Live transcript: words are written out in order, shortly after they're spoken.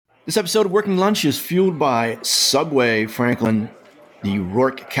This episode of Working Lunch is fueled by Subway. Franklin, the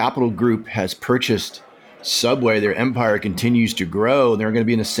Rourke Capital Group has purchased Subway. Their empire continues to grow. They're going to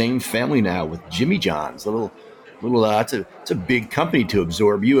be in the same family now with Jimmy John's. It's a big company to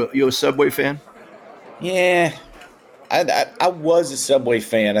absorb. You a Subway fan? Yeah, I was a Subway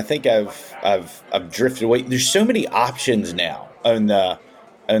fan. I think I've drifted away. There's so many options now on the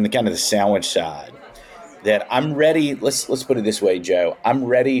kind of the sandwich side that I'm ready. Let's put it this way, Joe. I'm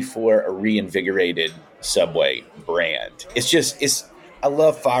ready for a reinvigorated Subway brand. I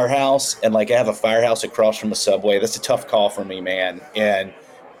love Firehouse, and like I have a Firehouse across from a Subway. That's a tough call for me, man. And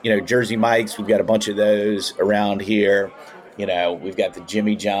Jersey Mike's, we've got a bunch of those around here. We've got the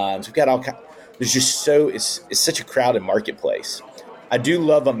Jimmy John's. We've got all kinds. There's just it's such a crowded marketplace. I do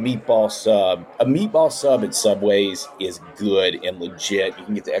love a meatball sub. A meatball sub at Subways is good and legit. You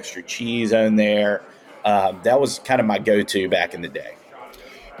can get the extra cheese on there. That was kind of my go-to back in the day.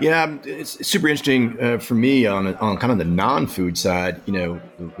 Yeah, it's super interesting for me on kind of the non-food side. The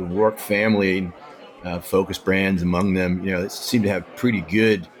Rourke family, focus brands among them. Seem to have pretty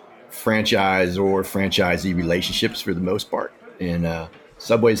good franchise or franchisee relationships for the most part. And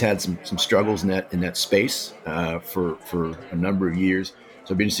Subway's had some struggles in that space for a number of years. So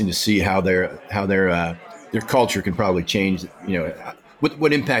it'll be interesting to see how their culture can probably change.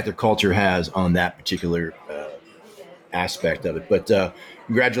 What impact their culture has on that particular aspect of it. But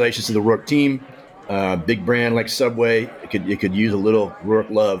congratulations to the Rourke team. Big brand like Subway, it could use a little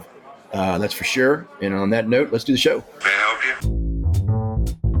Rourke love. That's for sure. And on that note, let's do the show. May I help you?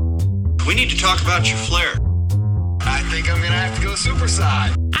 We need to talk about your flair. I think I'm going to have to go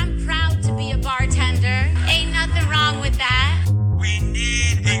superside. I'm proud to be a bartender. Ain't nothing wrong with that. We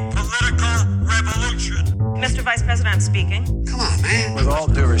need a political revolution. Mr. Vice President, I'm speaking. Come on, man. With all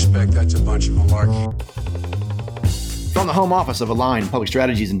due respect, that's a bunch of malarkey. From the home office of Align Public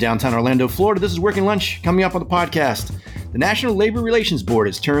Strategies in downtown Orlando, Florida, this is Working Lunch. Coming up on the podcast, the National Labor Relations Board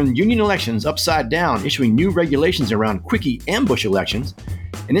has turned union elections upside down, issuing new regulations around quickie ambush elections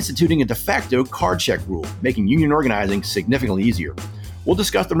and instituting a de facto card check rule, making union organizing significantly easier. We'll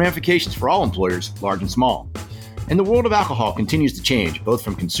discuss the ramifications for all employers, large and small. And the world of alcohol continues to change, both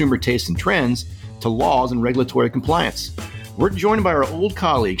from consumer tastes and trends to laws and regulatory compliance. We're joined by our old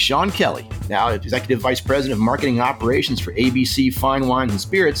colleague, Sean Kelly, now Executive Vice President of Marketing Operations for ABC Fine Wines and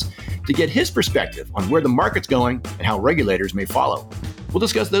Spirits, to get his perspective on where the market's going and how regulators may follow. We'll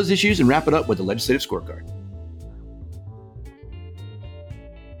discuss those issues and wrap it up with the legislative scorecard.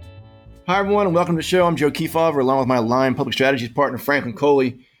 Hi, everyone, and welcome to the show. I'm Joe Kefauver, along with my Align Public Strategies partner, Franklin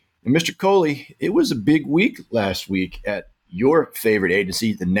Coley. And Mr. Coley, it was a big week last week at your favorite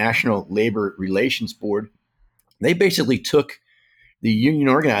agency, the National Labor Relations Board. They basically took the union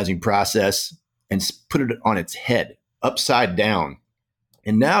organizing process and put it on its head, upside down.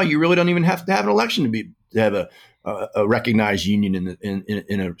 And now you really don't even have to have an election to have a recognized union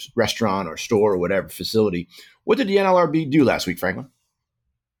in a restaurant or store or whatever facility. What did the NLRB do last week, Franklin?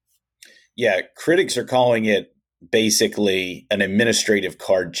 Yeah, critics are calling it basically an administrative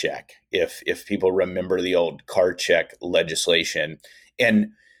card check, if people remember the old card check legislation.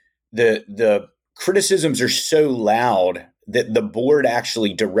 And the criticisms are so loud that the board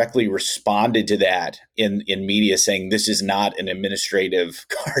actually directly responded to that in media, saying this is not an administrative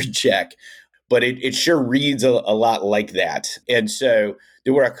card check, but it sure reads a lot like that. And so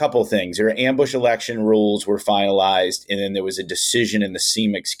there were a couple things. There were ambush election rules were finalized, and then there was a decision in the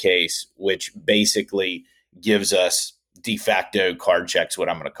CMEX case, which basically gives us de facto card checks, what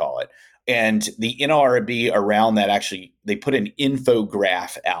I'm going to call it. And the NLRB around that, actually, they put an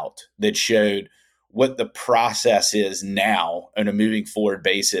infograph out that showed what the process is now on a moving forward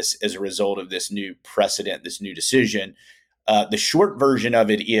basis as a result of this new precedent, this new decision. The short version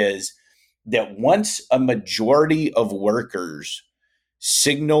of it is that once a majority of workers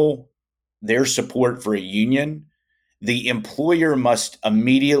signal their support for a union, the employer must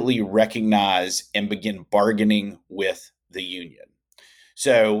immediately recognize and begin bargaining with the union.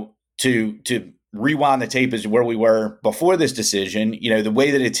 So to rewind the tape is where we were before this decision. The way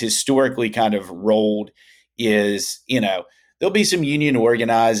that it's historically kind of rolled is, there'll be some union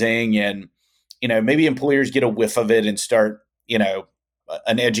organizing and, maybe employers get a whiff of it and start,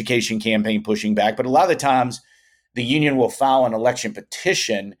 an education campaign pushing back. But a lot of the times the union will file an election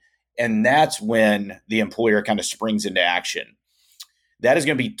petition, and that's when the employer kind of springs into action. That is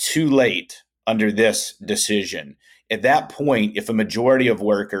going to be too late under this decision. At that point, if a majority of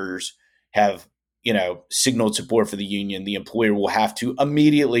workers have signaled support for the union, the employer will have to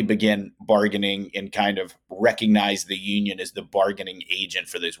immediately begin bargaining and kind of recognize the union as the bargaining agent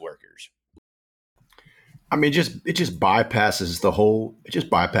for those workers. I mean, it just bypasses the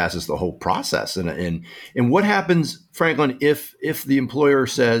whole process. And what happens, Franklin, if the employer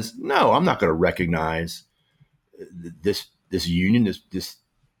says, no, I'm not going to recognize this union,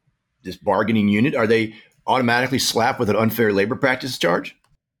 this bargaining unit? Are they automatically slapped with an unfair labor practice charge?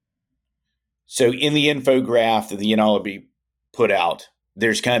 So in the infograph that the NLRB put out,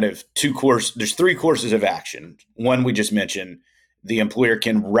 there's three courses of action. One we just mentioned, the employer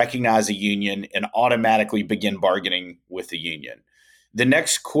can recognize a union and automatically begin bargaining with the union. The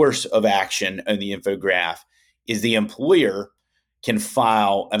next course of action in the infograph is the employer can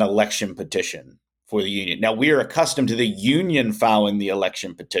file an election petition for the union. Now, we are accustomed to the union filing the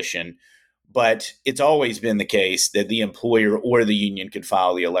election petition, but it's always been the case that the employer or the union could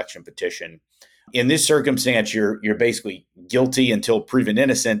file the election petition. In this circumstance, you're basically guilty until proven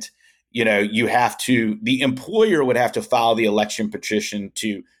innocent. The employer would have to file the election petition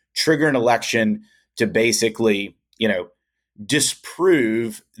to trigger an election to basically,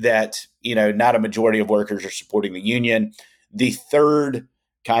 disprove that, not a majority of workers are supporting the union. The third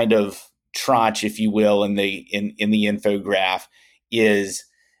kind of tranche, if you will, in the infograph is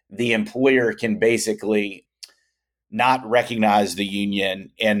the employer can basically not recognize the union.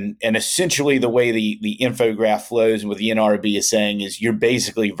 And essentially the way the infograph flows and what the NLRB is saying is you're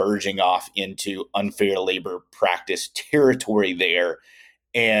basically verging off into unfair labor practice territory there.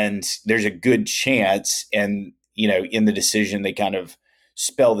 And there's a good chance, and in the decision they kind of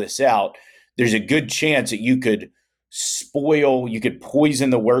spell this out, there's a good chance that you could poison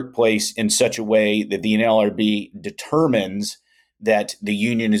the workplace in such a way that the NLRB determines that the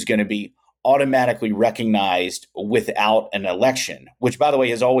union is going to be automatically recognized without an election, which, by the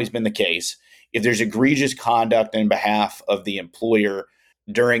way, has always been the case. If there's egregious conduct on behalf of the employer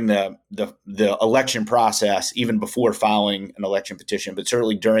during the election process, even before filing an election petition, but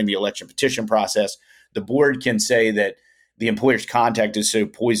certainly during the election petition process, the board can say that the employer's conduct is so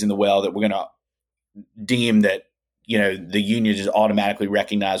poison the well that we're going to deem that the union is automatically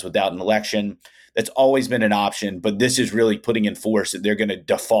recognized without an election. That's always been an option, but this is really putting in force that they're going to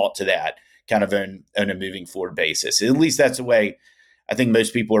default to that kind of on a moving forward basis. At least that's the way I think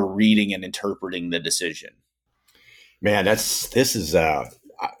most people are reading and interpreting the decision. Man, I think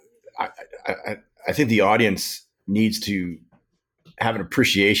the audience needs to have an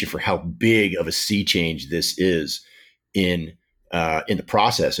appreciation for how big of a sea change this is in the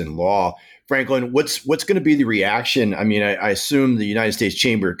process in law. Franklin, what's going to be the reaction? I mean, I assume the United States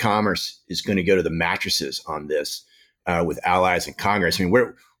Chamber of Commerce is going to go to the mattresses on this with allies in Congress. I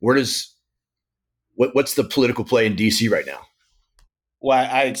mean, what's the political play in DC right now? Well,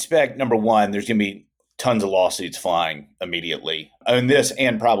 I expect, number one, there's going to be tons of lawsuits flying immediately on this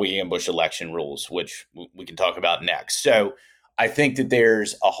and probably ambush election rules, which we can talk about next. So I think that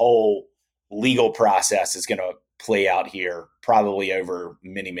there's a whole legal process that's going to play out here probably over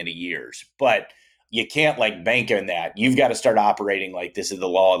many, many years. But you can't bank on that. You've got to start operating like this is the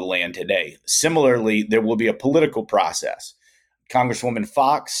law of the land today. Similarly, there will be a political process. Congresswoman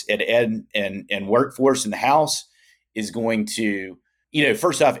Fox at Ed and Workforce in the House is going to,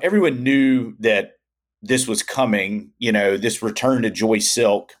 first off, everyone knew that this was coming. This return to Joy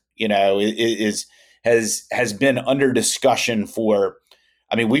Silk, has been under discussion for,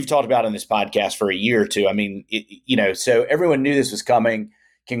 we've talked about in this podcast for a year or two. So everyone knew this was coming.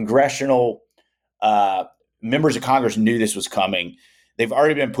 Congressional members of Congress knew this was coming. They've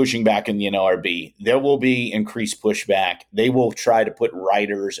already been pushing back in the NLRB. There will be increased pushback. They will try to put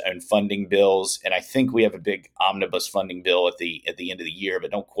riders on funding bills, and I think we have a big omnibus funding bill at the end of the year.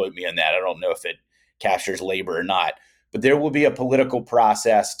 But don't quote me on that. I don't know if it captures labor or not. But there will be a political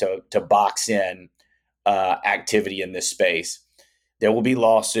process to box in activity in this space. There will be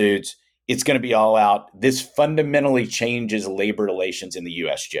lawsuits. It's going to be all out. This fundamentally changes labor relations in the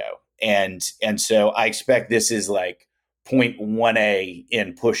U.S., Joe. And so I expect this is point 1A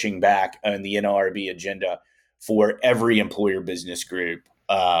in pushing back on the NLRB agenda for every employer business group,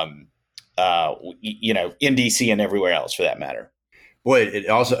 in DC and everywhere else for that matter. Boy,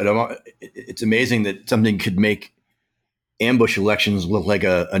 it's amazing that something could make ambush elections look like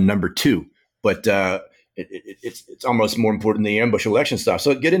a number two, but it's almost more important than the ambush election stuff.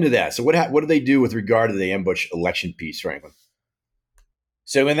 So get into that. So what do they do with regard to the ambush election piece, Franklin?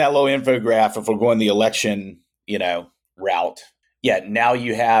 So in that low infograph, if we're going the election, route, now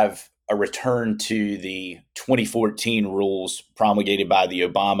you have a return to the 2014 rules promulgated by the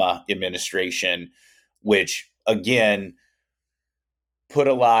Obama administration, which again put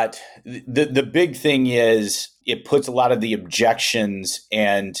the big thing is it puts a lot of the objections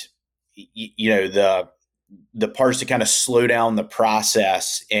and the the parts to kind of slow down the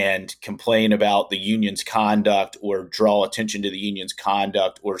process and complain about the union's conduct or draw attention to the union's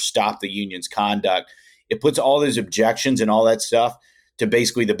conduct or stop the union's conduct. It puts all those objections and all that stuff to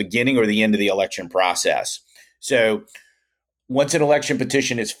basically the beginning or the end of the election process. So once an election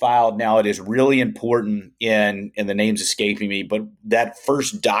petition is filed, now it is really important and the name's escaping me, but that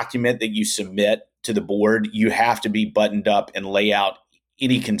first document that you submit to the board, you have to be buttoned up and lay out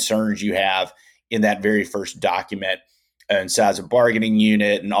any concerns you have in that very first document and size of bargaining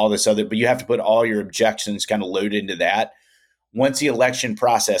unit and all this other, but you have to put all your objections kind of loaded into that. Once the election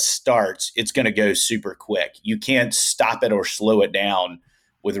process starts, it's going to go super quick. You can't stop it or slow it down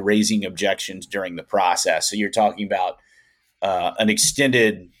with raising objections during the process. So you're talking about an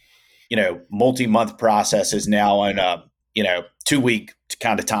extended, multi-month process is now on a, 2-week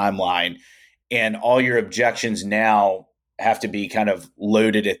kind of timeline. And all your objections now have to be kind of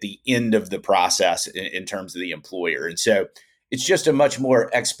loaded at the end of the process in terms of the employer. And so it's just a much more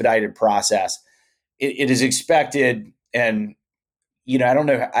expedited process. It is expected. And, I don't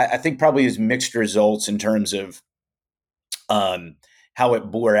know, I think probably there's mixed results in terms of how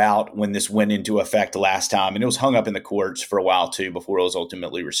it bore out when this went into effect last time. And it was hung up in the courts for a while too, before it was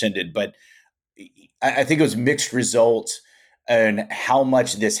ultimately rescinded. But I think it was mixed results on how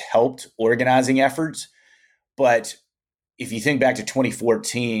much this helped organizing efforts. But if you think back to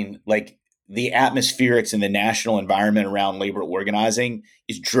 2014, like the atmospherics and the national environment around labor organizing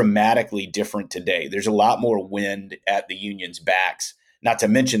is dramatically different today. There's a lot more wind at the union's backs, not to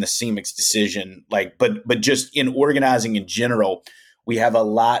mention the CMEX decision, but just in organizing in general, we have a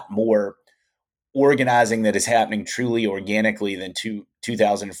lot more organizing that is happening truly organically than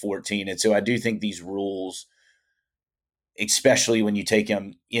 2014. And so I do think these rules, especially when you take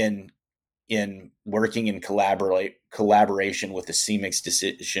them in working in collaboration with the CMEX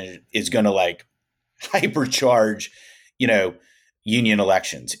decision, is going to hypercharge, union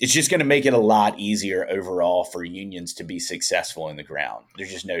elections. It's just going to make it a lot easier overall for unions to be successful in the ground.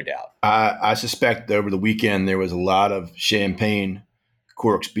 There's just no doubt. I suspect over the weekend there was a lot of champagne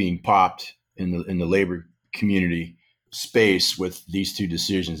corks being popped in the labor community space with these two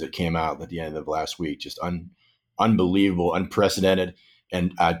decisions that came out at the end of last week. Just unbelievable, unprecedented.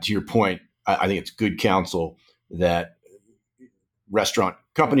 And to your point, I think it's good counsel that restaurant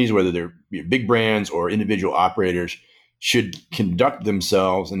companies, whether they're big brands or individual operators, should conduct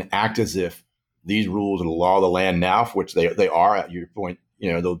themselves and act as if these rules are the law of the land now, for which they are. At your point,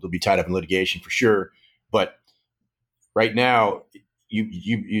 they'll be tied up in litigation for sure. But right now,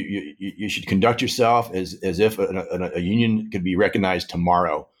 you should conduct yourself as if a union could be recognized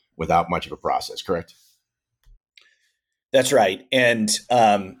tomorrow without much of a process. Correct? That's right. And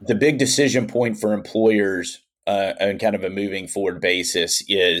the big decision point for employers on kind of a moving forward basis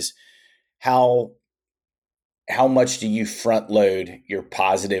is how much do you front load your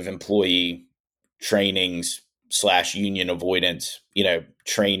positive employee trainings / union avoidance,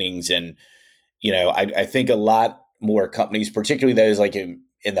 trainings. And, I think a lot more companies, particularly those like in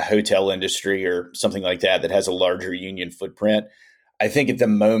the hotel industry or something like that has a larger union footprint. I think at the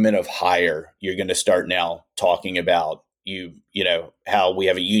moment of hire, you're going to start now talking about how we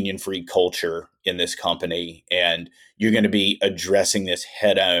have a union-free culture in this company, and you're going to be addressing this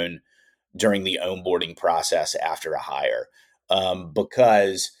head on during the onboarding process after a hire.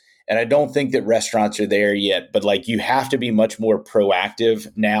 Because, and I don't think that restaurants are there yet, but you have to be much more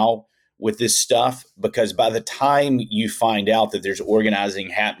proactive now with this stuff, because by the time you find out that there's organizing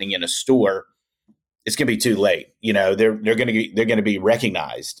happening in a store, it's going to be too late. They're going to be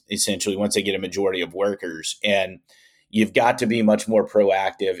recognized essentially once they get a majority of workers, and you've got to be much more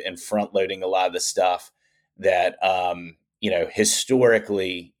proactive and front loading a lot of the stuff that,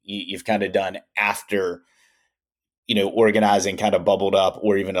 historically you've kind of done after, organizing kind of bubbled up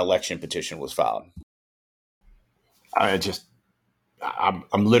or even an election petition was filed.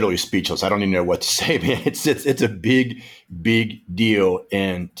 I'm literally speechless. I don't even know what to say, man. It's a big deal.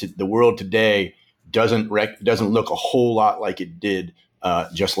 And the world today doesn't look a whole lot like it did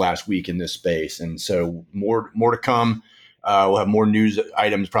just last week in this space. And so more to come. We'll have more news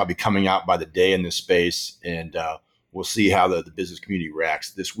items probably coming out by the day in this space. And we'll see how the business community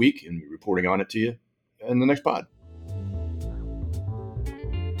reacts this week, and we're reporting on it to you in the next pod.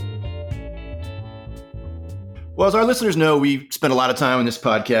 Well, as our listeners know, we spend a lot of time on this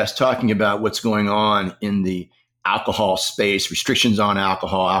podcast talking about what's going on in the alcohol space, restrictions on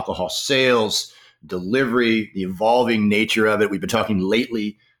alcohol sales, delivery, the evolving nature of it. We've been talking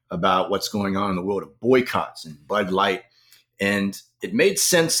lately about what's going on in the world of boycotts and Bud Light. And it made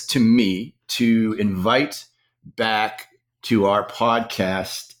sense to me to invite back to our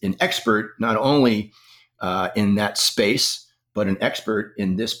podcast an expert, not only in that space, but an expert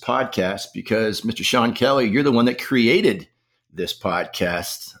in this podcast because Mr. Sean Kelly, you're the one that created this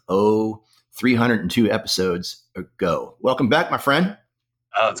podcast, 302 episodes ago. Welcome back, my friend.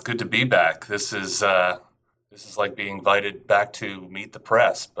 Oh, it's good to be back. This is like being invited back to Meet the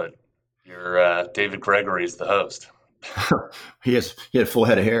Press, but you're David Gregory is the host. He had a full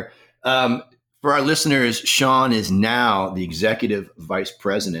head of hair. For our listeners, Sean is now the executive vice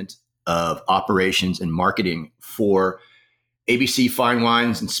president of operations and marketing for ABC Fine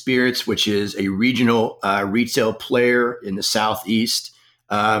Wines and Spirits, which is a regional retail player in the Southeast.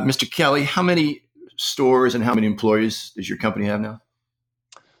 Mr. Kelly, how many stores and how many employees does your company have now?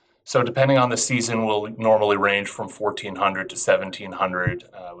 So depending on the season, we'll normally range from 1,400 to 1,700.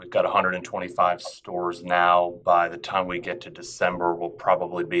 We've got 125 stores now. By the time we get to December, we'll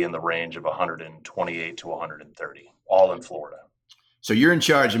probably be in the range of 128 to 130, all in Florida. So you're in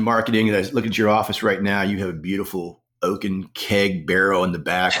charge of marketing. I look at your office right now. You have a beautiful oaken keg barrel in the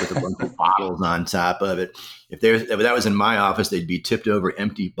back with a bunch of bottles on top of it. If that was in my office, they'd be tipped over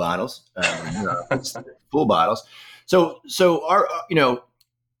empty bottles, full bottles. So our,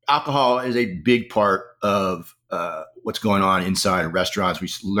 alcohol is a big part of what's going on inside restaurants. We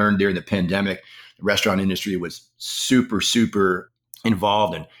learned during the pandemic, the restaurant industry was super, super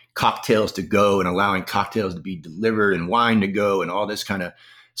involved in cocktails to go and allowing cocktails to be delivered and wine to go and all this kind of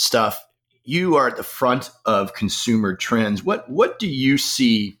stuff. You are at the front of consumer trends. What do you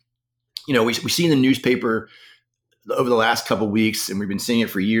see? We see in the newspaper over the last couple of weeks, and we've been seeing it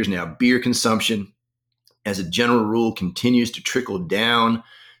for years now, beer consumption, as a general rule, continues to trickle down.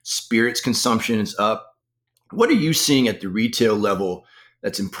 Spirits consumption is up. What are you seeing at the retail level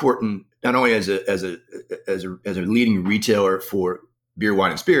that's important, not only as a leading retailer for beer,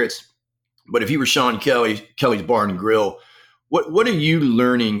 wine, and spirits, but if you were Sean Kelly's Bar and Grill, what are you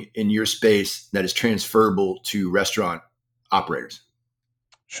learning in your space that is transferable to restaurant operators?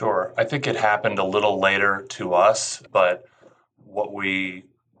 Sure. I think it happened a little later to us, but what we're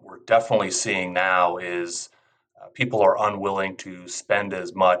definitely seeing now is people are unwilling to spend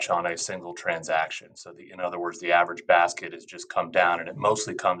as much on a single transaction. So in other words, the average basket has just come down, and it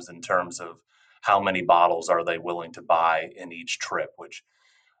mostly comes in terms of how many bottles are they willing to buy in each trip, which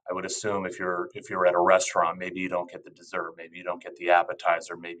I would assume if you're at a restaurant, maybe you don't get the dessert, maybe you don't get the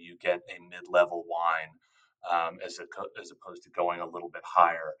appetizer, maybe you get a mid-level wine as opposed to going a little bit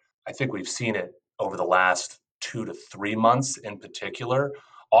higher. I think we've seen it over the last 2 to 3 months in particular.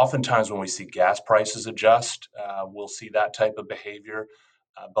 Oftentimes when we see gas prices adjust, we'll see that type of behavior.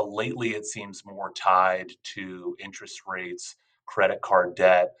 But lately it seems more tied to interest rates, credit card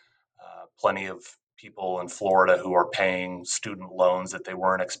debt, plenty of people in Florida who are paying student loans that they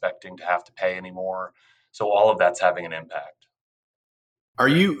weren't expecting to have to pay anymore. So all of that's having an impact. Are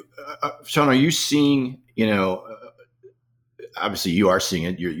you, Sean, are you seeing, obviously you are seeing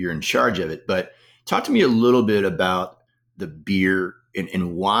it, you're in charge of it, but talk to me a little bit about the beer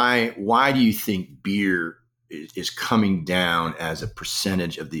and why do you think beer is coming down as a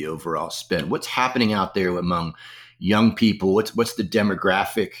percentage of the overall spend? What's happening out there among young people? What's the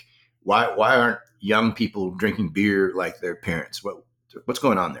demographic? Why aren't young people drinking beer like their parents? What's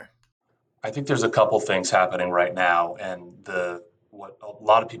going on there? I think there's a couple things happening right now, and what a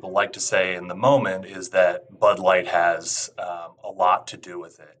lot of people like to say in the moment is that Bud Light has a lot to do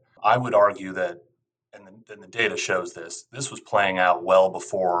with it. I would argue that, and the data shows this was playing out well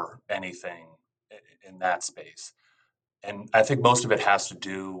before anything in that space. And I think most of it has to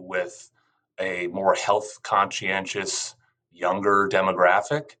do with a more health conscientious, younger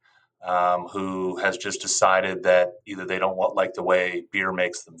demographic who has just decided that either they don't like the way beer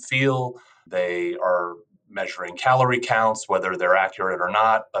makes them feel, they are measuring calorie counts, whether they're accurate or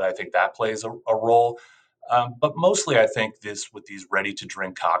not, but I think that plays a role. But mostly I think with these ready to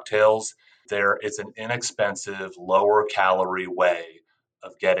drink cocktails, it's an inexpensive, lower calorie way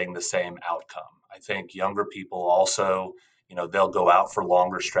of getting the same outcome. I think younger people also, they'll go out for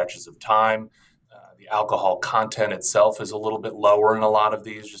longer stretches of time. The alcohol content itself is a little bit lower in a lot of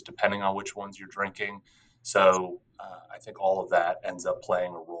these, just depending on which ones you're drinking. So I think all of that ends up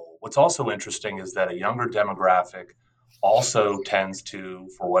playing a role. What's also interesting is that a younger demographic also tends to,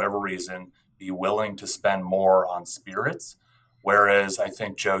 for whatever reason, be willing to spend more on spirits. Whereas I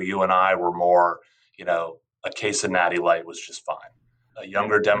think, Joe, you and I were more, a case of Natty Light was just fine. A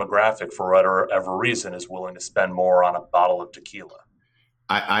younger demographic, for whatever reason, is willing to spend more on a bottle of tequila.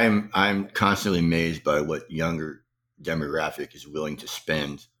 I'm constantly amazed by what younger demographic is willing to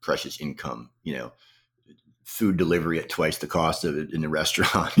spend precious income, food delivery at twice the cost of it in the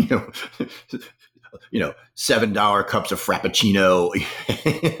restaurant, $7 cups of Frappuccino.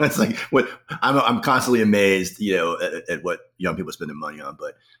 It's like what I'm constantly amazed, at what young people spend their money on.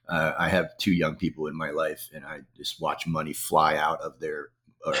 But I have two young people in my life, and I just watch money fly out of their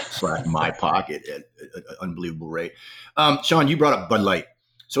 / my pocket at an unbelievable rate. Sean, you brought up Bud Light,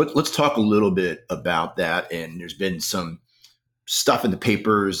 so let's talk a little bit about that. And there's been some stuff in the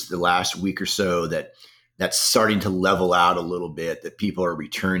papers the last week or so that's starting to level out a little bit, that people are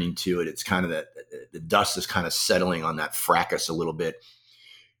returning to it. It's kind of that the dust is kind of settling on that fracas a little bit.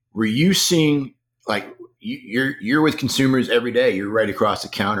 Were you seeing, like, you're with consumers every day, you're right across the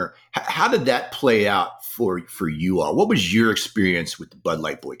counter. How did that play out for you all? What was your experience with the Bud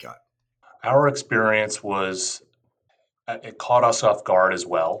Light boycott? Our experience was, it caught us off guard as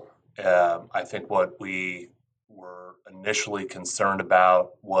well. I think what we were initially concerned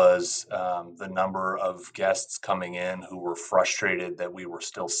about was the number of guests coming in who were frustrated that we were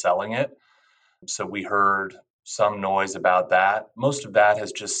still selling it. So we heard some noise about that. Most of that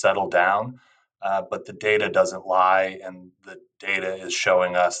has just settled down, but the data doesn't lie, and the data is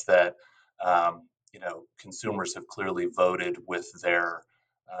showing us that consumers have clearly voted with their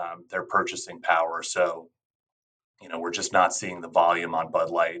purchasing power. So we're just not seeing the volume on Bud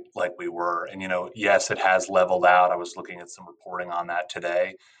Light like we were. And yes, it has leveled out. I was looking at some reporting on that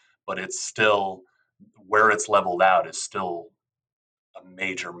today, but it's still, where it's leveled out is still a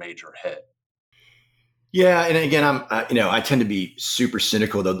major hit. Yeah, and again, I tend to be super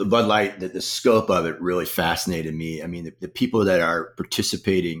cynical, though. The Bud Light, the scope of it really fascinated me. I mean, the people that are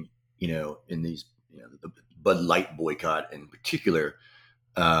participating, in these, the Bud Light boycott in particular,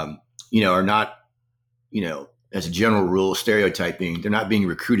 are not, as a general rule, stereotyping. They're not being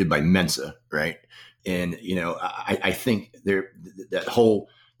recruited by Mensa, right? And I think that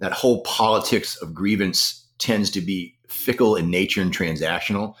whole politics of grievance tends to be fickle in nature and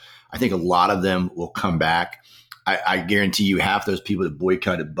transactional. I think a lot of them will come back. I guarantee you half those people that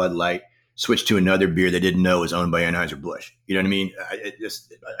boycotted Bud Light switched to another beer they didn't know was owned by Anheuser-Busch. You know what I mean?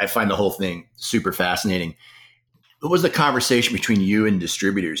 I find the whole thing super fascinating. What was the conversation between you and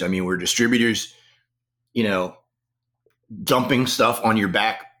distributors? I mean, were distributors, dumping stuff on your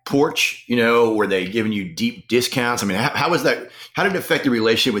back porch? Were they giving you deep discounts? I mean, how was that? How did it affect the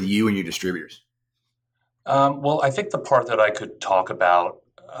relationship with you and your distributors? Well, I think the part that I could talk about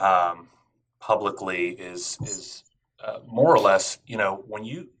publicly is more or less,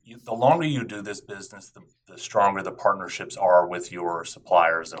 when the longer you do this business, the stronger the partnerships are with your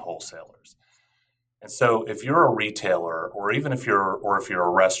suppliers and wholesalers. And so if you're a retailer, or even if you're a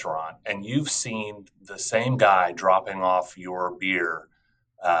restaurant, and you've seen the same guy dropping off your beer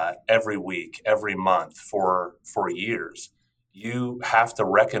every week, every month for years, you have to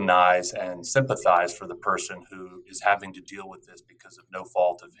recognize and sympathize for the person who is having to deal with this because of no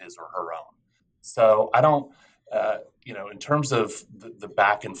fault of his or her own. So I don't, in terms of the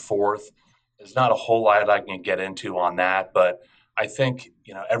back and forth, there's not a whole lot I can get into on that, but I think,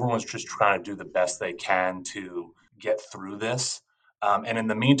 everyone's just trying to do the best they can to get through this. And in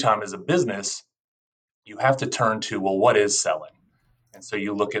the meantime, as a business, you have to turn to, well, what is selling? And so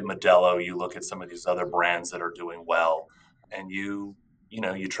you look at Modelo, you look at some of these other brands that are doing well, and you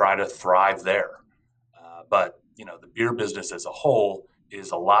try to thrive there. But the beer business as a whole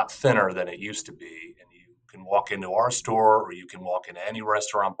is a lot thinner than it used to be. And you can walk into our store, or you can walk into any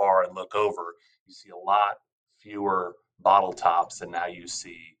restaurant bar and look over. You see a lot fewer bottle tops, and now you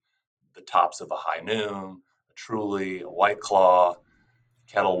see the tops of a High Noon, a Truly, a White Claw,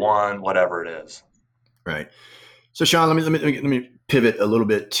 Kettle One, whatever it is. Right. So, Sean, let me pivot a little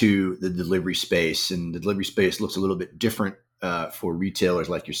bit to the delivery space. And the delivery space looks a little bit different for retailers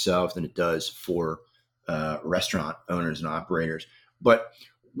like yourself than it does for restaurant owners and operators. But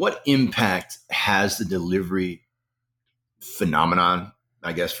what impact has the delivery phenomenon,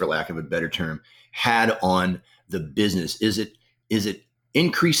 I guess, for lack of a better term, had on the business? Is it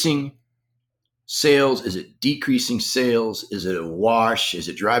increasing sales? Is it decreasing sales? Is it a wash? Is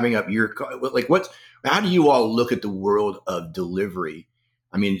it driving up your car? How do you all look at the world of delivery?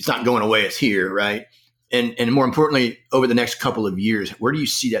 I mean, it's not going away; it's here, right? And more importantly, over the next couple of years, where do you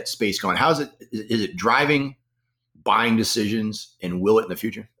see that space going? How is it? Is it driving buying decisions, and will it in the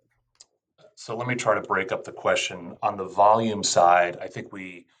future? So let me try to break up the question. On the volume side, I think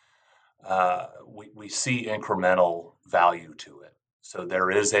we see incremental value to it. So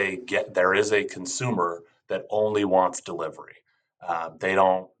there is a consumer that only wants delivery.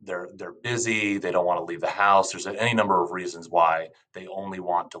 They're busy. They don't want to leave the house. There's any number of reasons why they only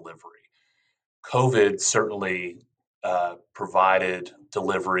want delivery. COVID certainly provided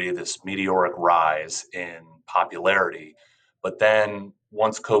delivery this meteoric rise in popularity, But then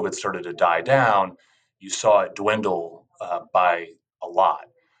once COVID started to die down, you saw it dwindle by a lot.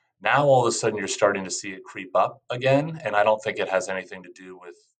 Now all of a sudden you're starting to see it creep up again, and I don't think it has anything to do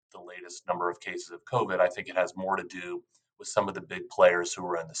with the latest number of cases of COVID. I think it has more to do with some of the big players who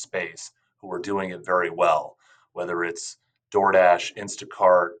are in the space who are doing it very well, whether it's DoorDash,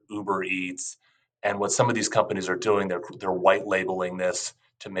 Instacart, Uber Eats, and what some of these companies are doing, they're white labeling this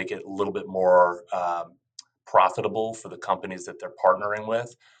to make it a little bit more profitable for the companies that they're partnering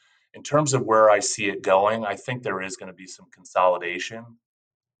with. In terms of where I see it going, I think there is going to be some consolidation.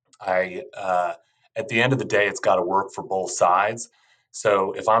 I At the end of the day, it's got to work for both sides.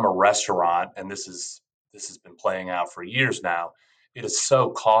 So if I'm a restaurant, and this has been playing out for years now, it is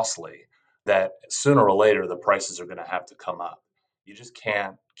so costly that sooner or later the prices are going to have to come up. You just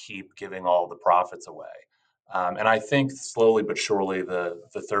can't keep giving all the profits away. And I think slowly but surely the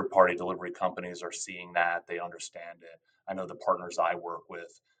third party delivery companies are seeing that. They understand it. I know the partners I work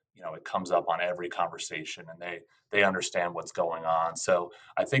with, it comes up on every conversation, and they understand what's going on. So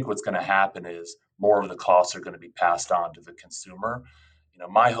I think what's going to happen is more of the costs are going to be passed on to the consumer.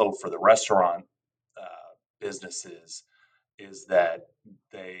 My hope for the restaurant uh, businesses is that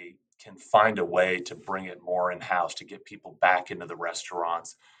they can find a way to bring it more in house to get people back into the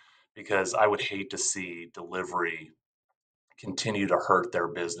restaurants, because I would hate to see delivery continue to hurt their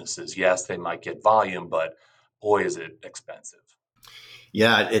businesses. Yes, they might get volume, but boy, is it expensive.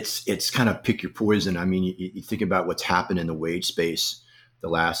 Yeah, it's kind of pick your poison. I mean, you think about what's happened in the wage space the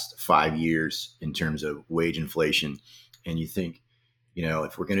last 5 years in terms of wage inflation, and you think,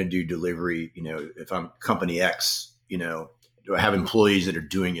 if we're going to do delivery, if I'm company X, do I have employees that are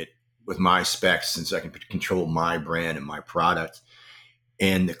doing it with my specs since I can control my brand and my product?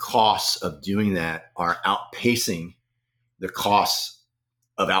 And the costs of doing that are outpacing the costs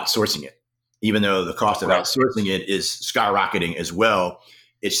of outsourcing it. Even though the cost of outsourcing it is skyrocketing as well,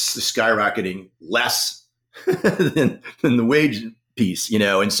 it's skyrocketing less than the wage piece,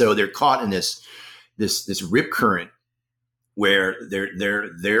 and so they're caught in this rip current where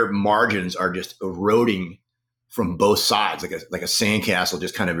their margins are just eroding from both sides, like a sandcastle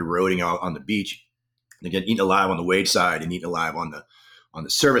just kind of eroding out on the beach. They get eaten alive on the wage side and eaten alive on the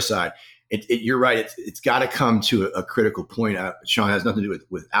service side. You're right. It's got to come to a critical point. Sean, has nothing to do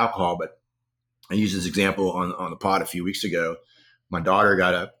with alcohol, but I used this example on the pod a few weeks ago. My daughter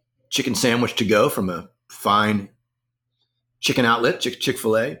got a chicken sandwich to go from a fine chicken outlet,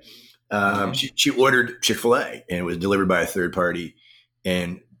 Chick-fil-A. She ordered Chick-fil-A, and it was delivered by a third party.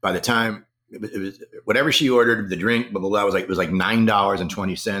 And by the time it was whatever she ordered, the drink, blah blah blah, it was like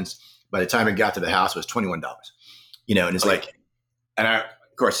 $9.20. By the time it got to the house, it was $21. And it's like, and of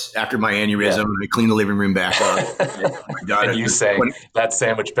course, after my aneurysm, I cleaned the living room back up. And you say that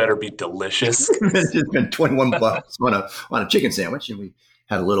sandwich better be delicious. It's been $21 on a chicken sandwich, and we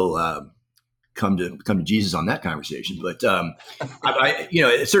had a little come to Jesus on that conversation. But at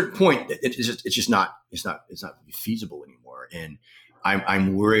a certain point, it's just not feasible anymore. And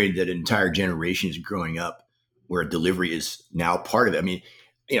I'm worried that an entire generation is growing up where delivery is now part of it. I mean,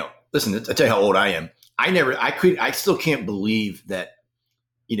 listen, I'll tell you how old I am. I still can't believe that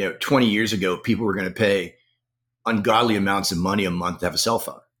 20 years ago, people were going to pay ungodly amounts of money a month to have a cell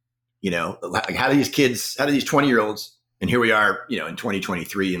phone. Like how do these 20-year-olds, and here we are, in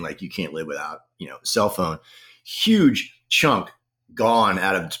 2023, and like you can't live without, a cell phone. Huge chunk gone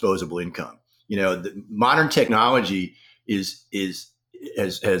out of disposable income. The modern technology has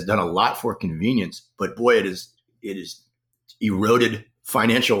done a lot for convenience, but boy, it is eroded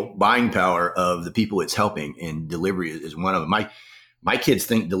financial buying power of the people it's helping, and delivery is one of them. My kids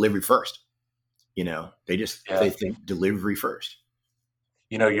think delivery first. They think delivery first.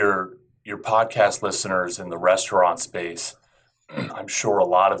 Your podcast listeners in the restaurant space, I'm sure a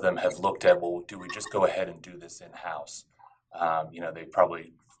lot of them have looked at, well, do we just go ahead and do this in-house? They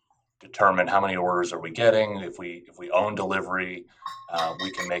probably determine how many orders are we getting. If we own delivery,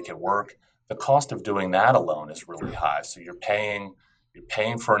 we can make it work. The cost of doing that alone is really high. So you're paying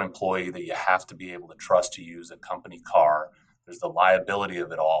for an employee that you have to be able to trust to use a company car. There's the liability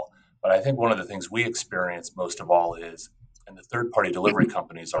of it all. But I think one of the things we experience most of all is, and the third-party delivery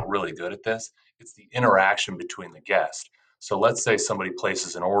companies are really good at this, it's the interaction between the guest. So let's say somebody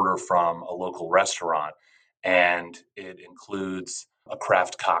places an order from a local restaurant and it includes a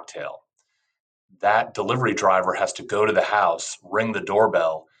craft cocktail. That delivery driver has to go to the house, ring the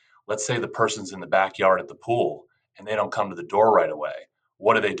doorbell. Let's say the person's in the backyard at the pool and they don't come to the door right away.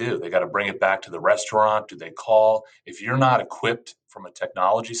 What do? They got to bring it back to the restaurant. Do they call? If you're not equipped from a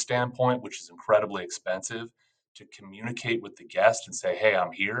technology standpoint, which is incredibly expensive, to communicate with the guest and say, "Hey,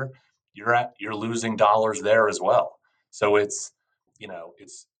 I'm here," you're losing dollars there as well. So it's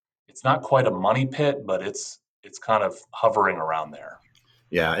not quite a money pit, but it's kind of hovering around there.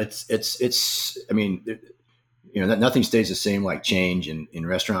 Yeah, it's. I mean, nothing stays the same like change in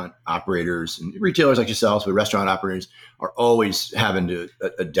restaurant operators and retailers like yourselves, but restaurant operators are always having to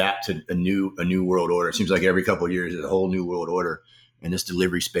adapt to a new world order. It seems like every couple of years there's a whole new world order, and this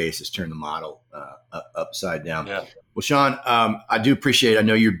delivery space has turned the model upside down. Yeah. Well, Sean, I do appreciate. I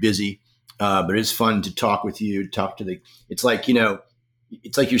know you're busy, but it's fun to talk with you. It's like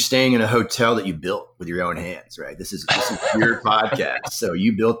it's like you're staying in a hotel that you built with your own hands, right? This is your podcast, so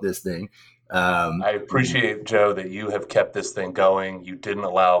you built this thing. I appreciate, Joe, that you have kept this thing going. You didn't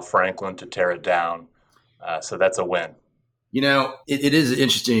allow Franklin to tear it down, so that's a win. It is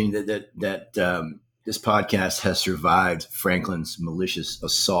interesting that this podcast has survived Franklin's malicious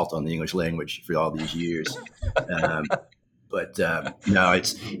assault on the English language for all these years. But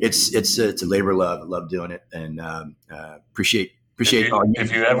it's a labor of love. I love doing it, and appreciate.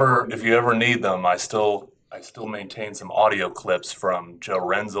 If you ever need them, I still maintain some audio clips from Joe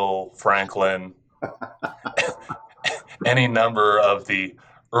Renzel, Franklin, any number of the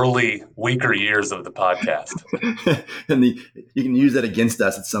early, weaker years of the podcast. And you can use that against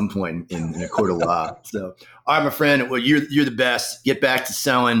us at some point in a court of law. So, all right, my friend, well, you're the best. Get back to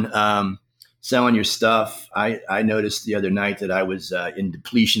selling your stuff. I noticed the other night that I was in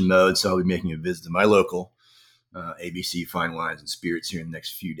depletion mode, so I'll be making a visit to my local ABC Fine Wines and Spirits here in the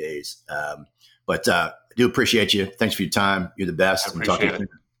next few days. But I do appreciate you. Thanks for your time. You're the best. I appreciate it.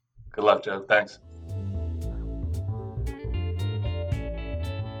 Good luck, Joe. Thanks.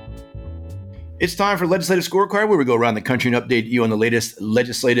 It's time for Legislative Scorecard, where we go around the country and update you on the latest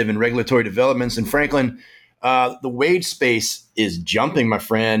legislative and regulatory developments. And Franklin, the wage space is jumping, my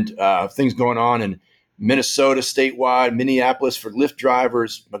friend. Things going on in Minnesota statewide, Minneapolis for Lyft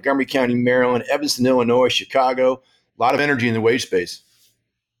drivers, Montgomery County, Maryland, Evanston, Illinois, Chicago. A lot of energy in the wage space.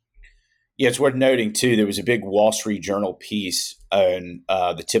 Yeah, it's worth noting, too, there was a big Wall Street Journal piece on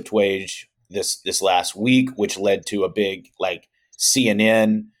the tipped wage this last week, which led to a big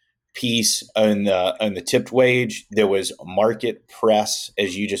CNN piece on the tipped wage. There was market press,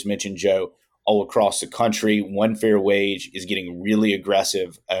 as you just mentioned, Joe, all across the country. One Fair Wage is getting really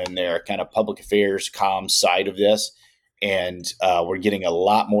aggressive on their kind of public affairs comms side of this, and we're getting a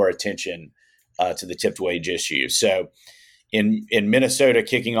lot more attention to the tipped wage issue. So in Minnesota,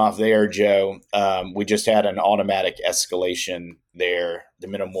 kicking off there, Joe, we just had an automatic escalation there. The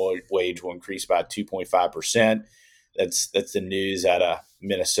minimum wage will increase by 2.5%. That's the news out of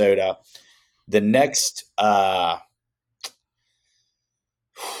Minnesota. The next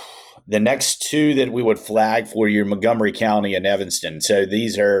two that we would flag for you are Montgomery County and Evanston. So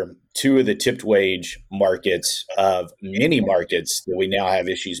these are two of the tipped wage markets of many markets that we now have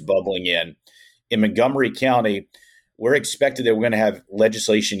issues bubbling in. In Montgomery County, we're expected that we're going to have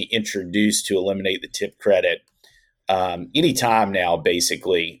legislation introduced to eliminate the tip credit anytime now,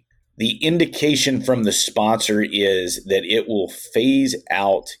 basically. The indication from the sponsor is that it will phase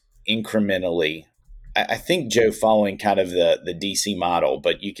out incrementally. I think, Joe, following kind of the DC model,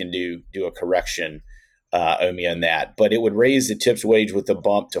 but you can do a correction on me on that. But it would raise the tips wage with a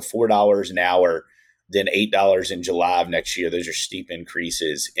bump to $4 an hour, then $8 in July of next year. Those are steep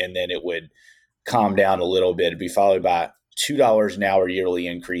increases. And then it would calm down a little bit. It'd be followed by $2 an hour yearly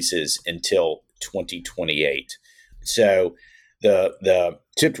increases until 2028. So the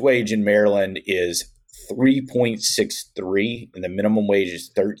tipped wage in Maryland is 3.63 and the minimum wage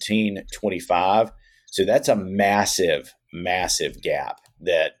is 13.25. So that's a massive, massive gap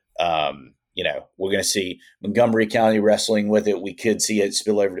that we're going to see Montgomery County wrestling with it. We could see it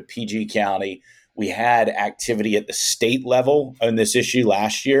spill over to PG County. We had activity at the state level on this issue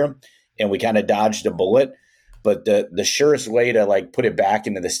last year, and we kind of dodged a bullet. But the surest way to put it back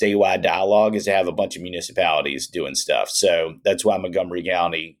into the statewide dialogue is to have a bunch of municipalities doing stuff. So that's why Montgomery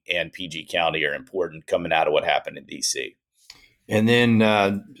County and PG County are important coming out of what happened in DC. And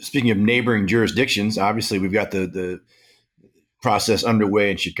then speaking of neighboring jurisdictions, obviously we've got the process underway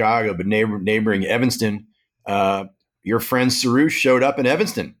in Chicago, but neighboring Evanston, your friend Sarush showed up in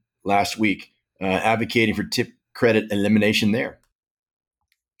Evanston last week advocating for tip credit elimination there.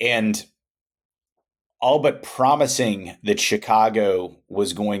 And all but promising that Chicago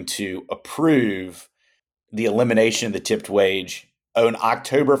was going to approve the elimination of the tipped wage on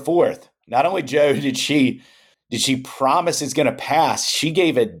October 4th. Not only, Joe, did she promise it's going to pass, she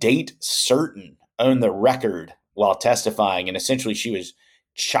gave a date certain on the record while testifying. And essentially she was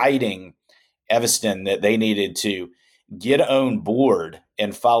chiding Evanston that they needed to get on board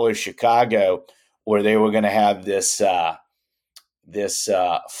and follow Chicago, or they were going to have this this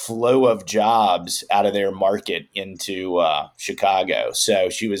flow of jobs out of their market into Chicago. So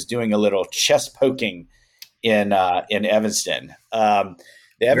she was doing a little chest poking in Evanston. The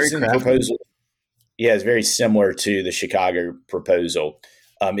Evanston proposal, is very similar to the Chicago proposal.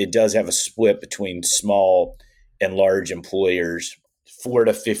 It does have a split between small and large employers, 4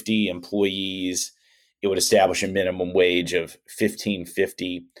 to 50 employees. It would establish a minimum wage of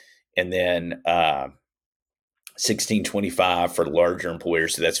 $15.50, and then $16.25 for larger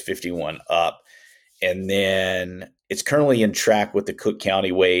employers. So that's 51 up. And then it's currently in track with the Cook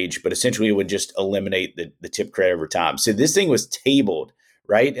County wage, but essentially it would just eliminate the tip credit over time. So this thing was tabled,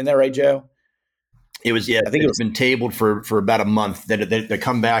 right? Isn't that right, Joe? It was, I think it's been tabled for about a month. They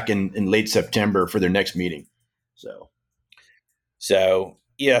come back in late September for their next meeting. So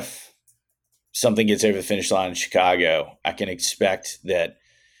if something gets over the finish line in Chicago, I can expect that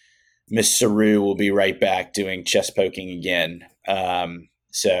Miss Saru will be right back doing chest poking again.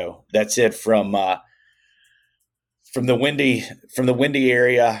 So that's it from the windy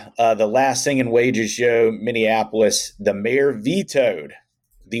area. The last thing in wages, Joe, Minneapolis, the mayor vetoed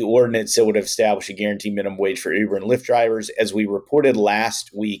the ordinance that would have established a guaranteed minimum wage for Uber and Lyft drivers. As we reported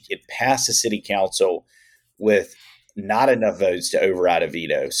last week, it passed the city council with not enough votes to override a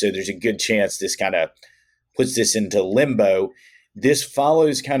veto. So there's a good chance this kind of puts this into limbo. This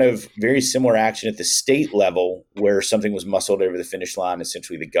follows kind of very similar action at the state level where something was muscled over the finish line.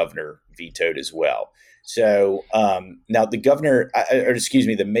 Essentially, the governor vetoed as well. So now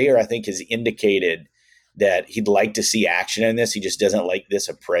the mayor, I think, has indicated that he'd like to see action in this. He just doesn't like this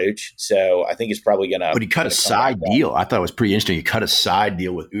approach. So I think it's probably going to. But he cut a side deal. I thought it was pretty interesting. He cut a side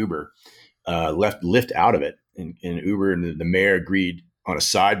deal with Uber, left Lyft out of it, and Uber and the mayor agreed on a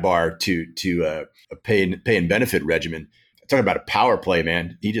sidebar to a pay and benefit regimen. Talking about a power play,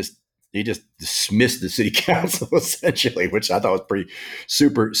 man. He just dismissed the city council essentially, which I thought was pretty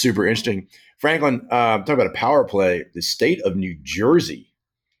super interesting. Franklin, talking about a power play. The state of New Jersey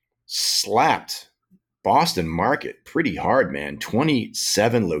slapped Boston market pretty hard, man.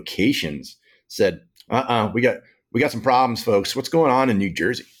 27 locations said, we got some problems, folks. What's going on in New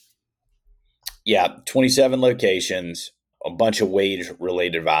Jersey? Yeah, 27 locations, a bunch of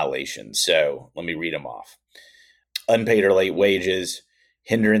wage-related violations. So let me read them off. Unpaid or late wages,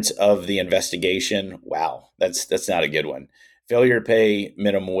 hindrance of the investigation. Wow, that's not a good one. Failure to pay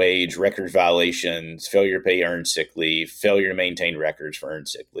minimum wage, records violations, failure to pay earned sick leave, failure to maintain records for earned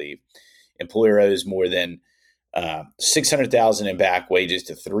sick leave. Employer owes more than $600,000 in back wages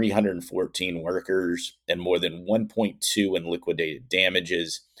to 314 workers and more than 1.2 in liquidated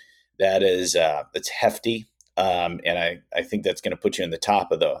damages. That's hefty. And I think that's going to put you in the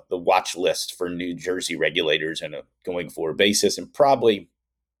top of the watch list for New Jersey regulators on a going forward basis, and probably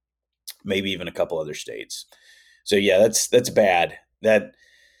maybe even a couple other states. So yeah, that's bad. That,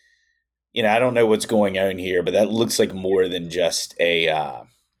 I don't know what's going on here, but that looks like more than just a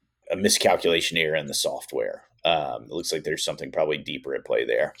miscalculation error in the software. It looks like there's something probably deeper at play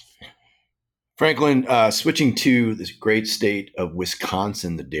there. Franklin, switching to this great state of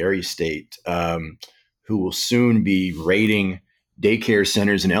Wisconsin, the dairy state, who will soon be raiding daycare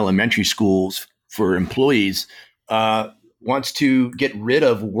centers and elementary schools for employees, wants to get rid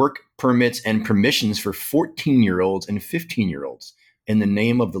of work permits and permissions for 14-year-olds and 15-year-olds in the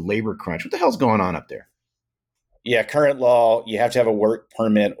name of the labor crunch. What the hell's going on up there? Yeah, current law, you have to have a work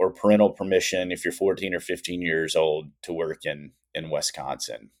permit or parental permission if you're 14 or 15 years old to work in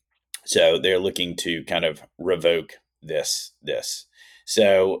Wisconsin. So they're looking to kind of revoke this.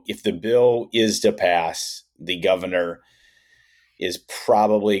 So if the bill is to pass, the governor is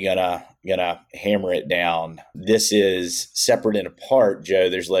probably gonna hammer it down. This is separate and apart, Joe.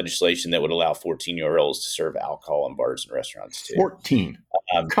 There's legislation that would allow 14-year-olds to serve alcohol in bars and restaurants too. 14.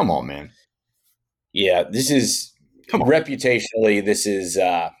 Come on, man. Yeah, this is reputationally. This is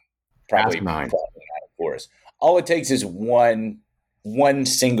probably not for us. All it takes is one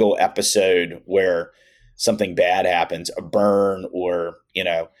single episode where something bad happens, a burn, or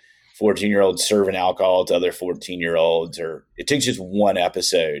 14-year-olds serving alcohol to other 14-year-olds, or it takes just one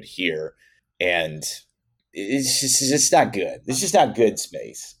episode here, and it's not good. It's just not good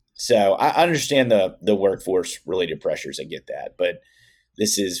space. So I understand the workforce related pressures. I get that, but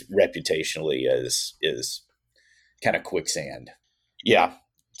this is reputationally is kind of quicksand. Yeah.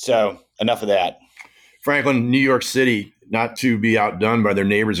 So enough of that. Franklin, New York City, not to be outdone by their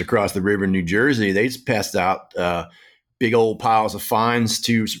neighbors across the river in New Jersey, they passed out big old piles of fines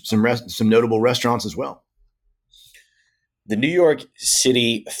to some notable restaurants as well. The New York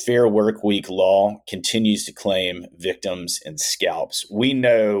City Fair Work Week law continues to claim victims and scalps. We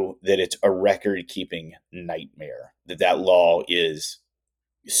know that it's a record-keeping nightmare, that law is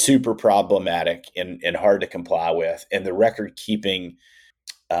super problematic and hard to comply with. And the record-keeping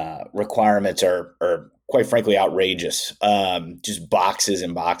requirements are quite frankly outrageous, just boxes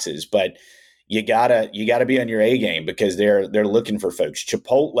and boxes. But you gotta be on your A game because they're looking for folks.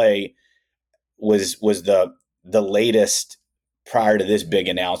 Chipotle was the latest prior to this big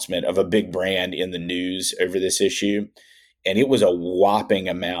announcement of a big brand in the news over this issue. And it was a whopping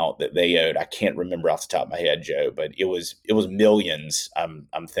amount that they owed. I can't remember off the top of my head, Joe, but it was millions.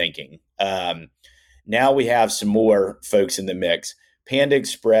 I'm thinking. Now we have some more folks in the mix. Panda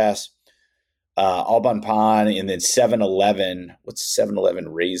Express, Au Bon Pain, and then 7-Eleven. What's 7-Eleven?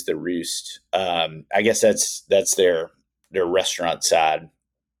 Raise the Roost. I guess that's their restaurant side.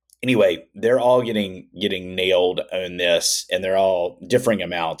 Anyway, they're all getting nailed on this, and they're all differing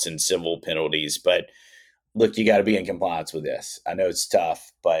amounts in civil penalties. But look, you got to be in compliance with this. I know it's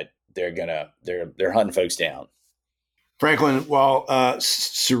tough, but they're hunting folks down. Franklin, while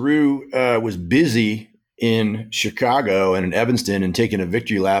Saru was busy in Chicago and in Evanston and taking a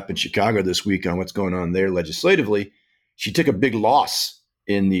victory lap in Chicago this week on what's going on there legislatively, she took a big loss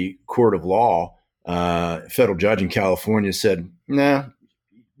in the court of law. Federal judge in California said, "Nah,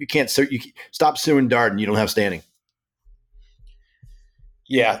 you can't stop suing Darden. You don't have standing."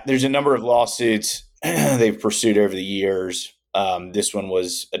 Yeah, there's a number of lawsuits they've pursued over the years. This one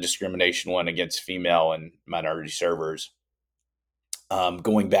was a discrimination one against female and minority servers.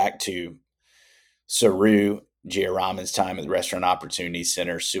 Going back to Saru Jayaraman's time at the Restaurant Opportunity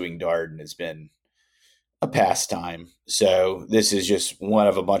Center, suing Darden has been a pastime. So this is just one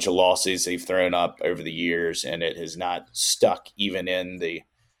of a bunch of lawsuits they've thrown up over the years, and it has not stuck even in the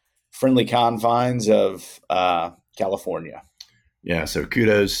friendly confines of California. Yeah, so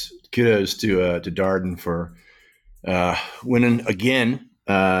kudos to Darden for winning again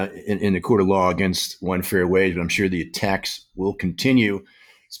in the court of law against one fair wage, but I'm sure the attacks will continue.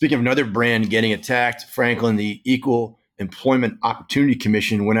 Speaking of another brand getting attacked, Franklin, the Equal Employment Opportunity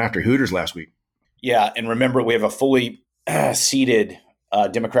Commission went after Hooters last week. Yeah, and remember, we have a fully seated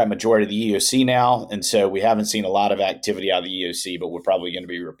Democrat majority of the EOC now, and so we haven't seen a lot of activity out of the EOC, but we're probably going to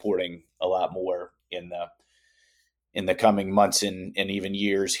be reporting a lot more in the coming months and even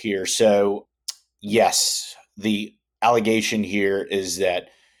years here. So, yes, the allegation here is that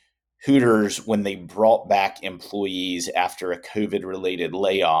Hooters, when they brought back employees after a COVID-related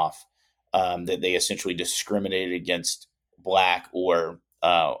layoff, that they essentially discriminated against Black or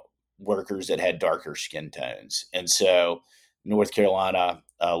workers that had darker skin tones. And so North Carolina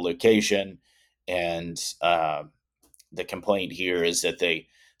location, and the complaint here is that they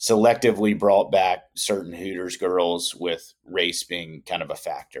selectively brought back certain Hooters girls with race being kind of a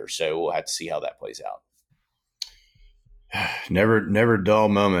factor. So we'll have to see how that plays out. Never a dull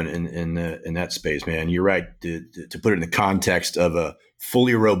moment in that space, man. You're right. To put it in the context of a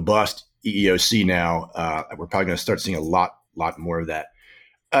fully robust EEOC now, we're probably going to start seeing a lot more of that.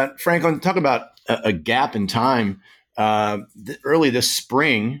 Franklin, talk about a gap in time. Early this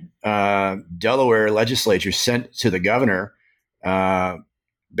spring, Delaware legislature sent to the governor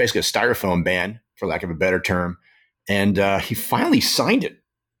basically a styrofoam ban, for lack of a better term, and he finally signed it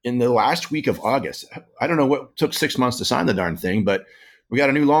in the last week of August. I don't know what took 6 months to sign the darn thing, but we got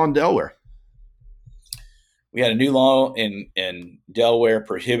a new law in Delaware. We got a new law in Delaware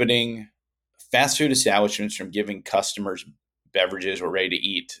prohibiting fast food establishments from giving customers beverages or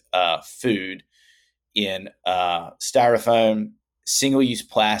ready-to-eat food in styrofoam, single-use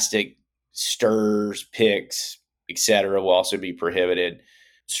plastic, stirrers, picks, etc. will also be prohibited.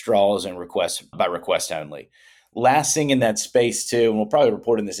 Straws and by request only. Last thing in that space too, and we'll probably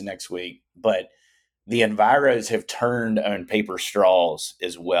report on this next week, but the enviros have turned on paper straws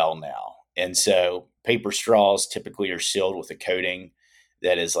as well now. And so paper straws typically are sealed with a coating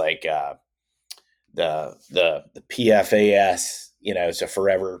that is like the PFAS, it's a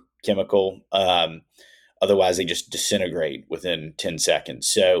forever chemical. Otherwise they just disintegrate within 10 seconds.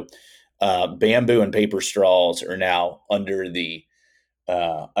 So bamboo and paper straws are now under the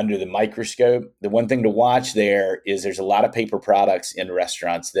microscope. The one thing to watch there is there's a lot of paper products in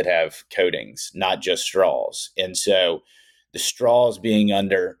restaurants that have coatings, not just straws. And so the straws being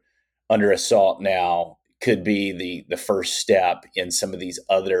under assault now could be the first step in some of these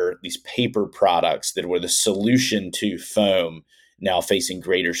paper products that were the solution to foam now facing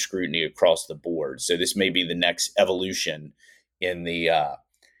greater scrutiny across the board. So this may be the next evolution in the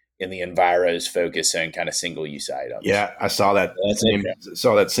enviros focus on kind of single-use items. Yeah, I saw that.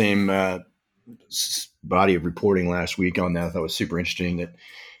 Same body of reporting last week on that. I thought it was super interesting that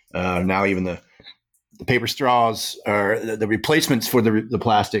now even the paper straws or the replacements for the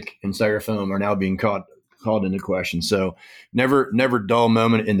plastic and styrofoam are now being called into question. So never dull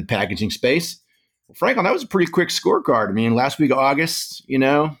moment in the packaging space. Franklin, that was a pretty quick scorecard. I mean, last week of August,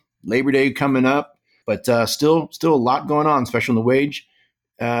 Labor Day coming up, but still a lot going on, especially in the wage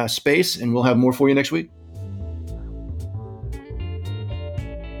space. And we'll have more for you next week.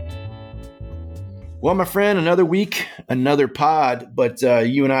 Well, my friend, another week, another pod. But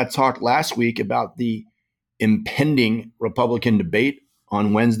you and I talked last week about the impending Republican debate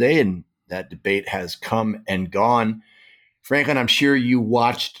on Wednesday, and that debate has come and gone. Franklin, I'm sure you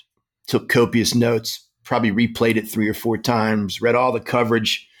watched, took copious notes, probably replayed it 3 or 4 times, read all the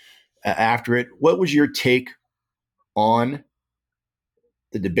coverage after it. What was your take on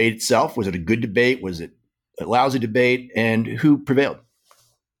the debate itself? Was it a good debate? Was it a lousy debate? And who prevailed?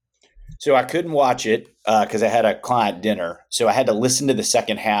 So I couldn't watch it because I had a client dinner. So I had to listen to the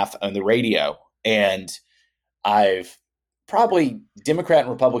second half on the radio. And I've probably Democrat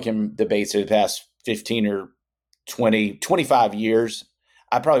and Republican debates over the past 15 or 20, 25 years.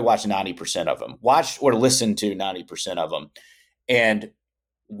 I probably watched 90% of them, watched or listened to 90% of them. And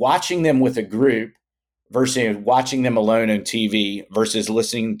watching them with a group versus watching them alone on TV versus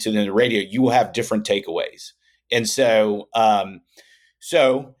listening to them on the radio, you will have different takeaways. And so,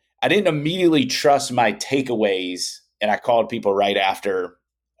 so I didn't immediately trust my takeaways, and I called people right after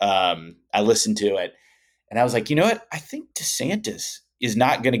I listened to it. And I was like, you know what? I think DeSantis is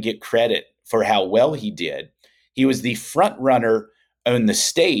not going to get credit for how well he did. He was the front runner on the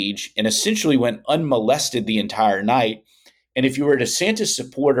stage and essentially went unmolested the entire night. And if you were a DeSantis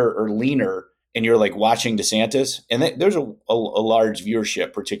supporter or leaner and you're like watching DeSantis, and there's a large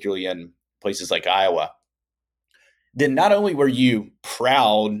viewership, particularly in places like Iowa, then not only were you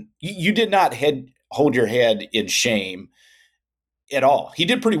proud, you did not hold your head in shame at all. He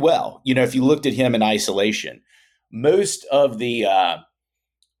did pretty well. If you looked at him in isolation, most of the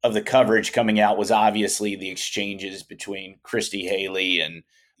coverage coming out was obviously the exchanges between Christy Haley and,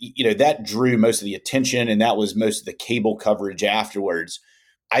 that drew most of the attention, and that was most of the cable coverage afterwards.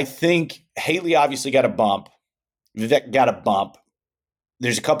 I think Haley obviously got a bump. Vivek got a bump.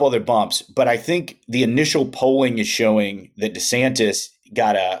 There's a couple other bumps, but I think the initial polling is showing that DeSantis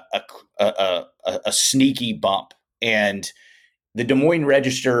got a sneaky bump. And the Des Moines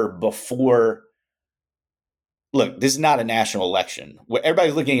Register before, look, this is not a national election.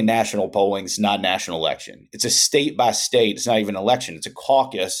 Everybody's looking at national polling. It's not a national election. It's a state by state. It's not even an election. It's a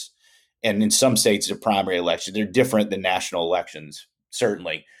caucus. And in some states, it's a primary election. They're different than national elections,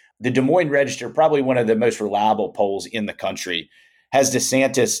 certainly. The Des Moines Register, probably one of the most reliable polls in the country, has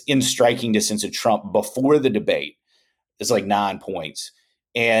DeSantis in striking distance of Trump before the debate. It's like 9 points.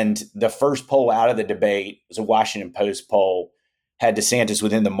 And the first poll out of the debate was a Washington Post poll, had DeSantis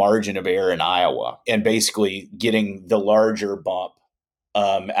within the margin of error in Iowa and basically getting the larger bump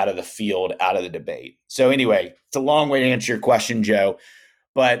out of the field, out of the debate. So anyway, it's a long way to answer your question, Joe.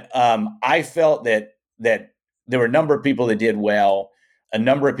 But I felt that there were a number of people that did well. A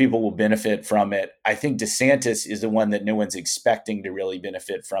number of people will benefit from it. I think DeSantis is the one that no one's expecting to really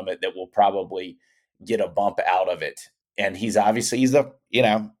benefit from it, that will probably get a bump out of it. And he's the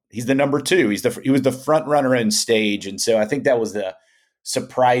number 2. He was the front runner on stage. And so I think that was a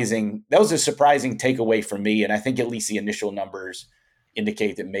surprising takeaway for me. And I think at least the initial numbers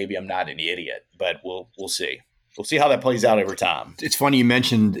indicate that maybe I'm not an idiot, but we'll see. We'll see how that plays out over time. It's funny you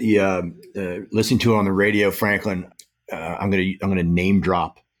mentioned listening to it on the radio, Franklin. I'm gonna name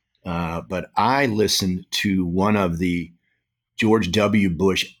drop, but I listened to one of the George W.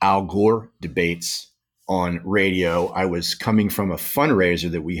 Bush Al Gore debates on radio. I was coming from a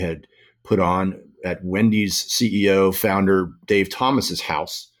fundraiser that we had put on at Wendy's CEO founder Dave Thomas's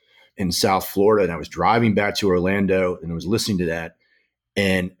house in South Florida, and I was driving back to Orlando and I was listening to that,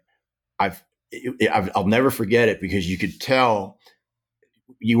 and I'll never forget it because you could tell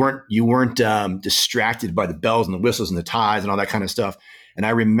you weren't distracted by the bells and the whistles and the ties and all that kind of stuff. And I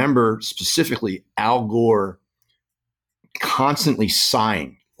remember specifically Al Gore constantly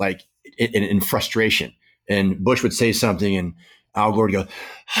sighing, like in frustration. And Bush would say something and Al Gore would go,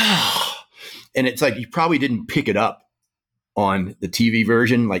 and it's like you probably didn't pick it up on the TV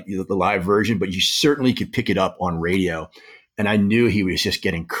version, like the live version, but you certainly could pick it up on radio. And I knew he was just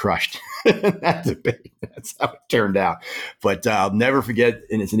getting crushed in that debate. That's how it turned out. But I'll never forget,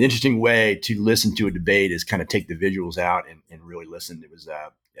 and it's an interesting way to listen to a debate is kind of take the visuals out and really listen. It was,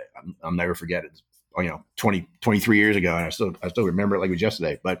 I'll never forget it. 23 years ago, and I still remember it like it was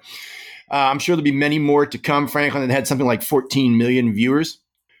yesterday. But I'm sure there'll be many more to come. Franklin had something like 14 million viewers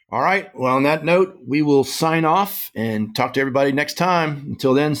All right. Well, on that note, we will sign off and talk to everybody next time.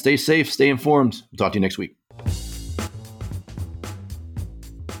 Until then, stay safe, stay informed. We'll talk to you next week.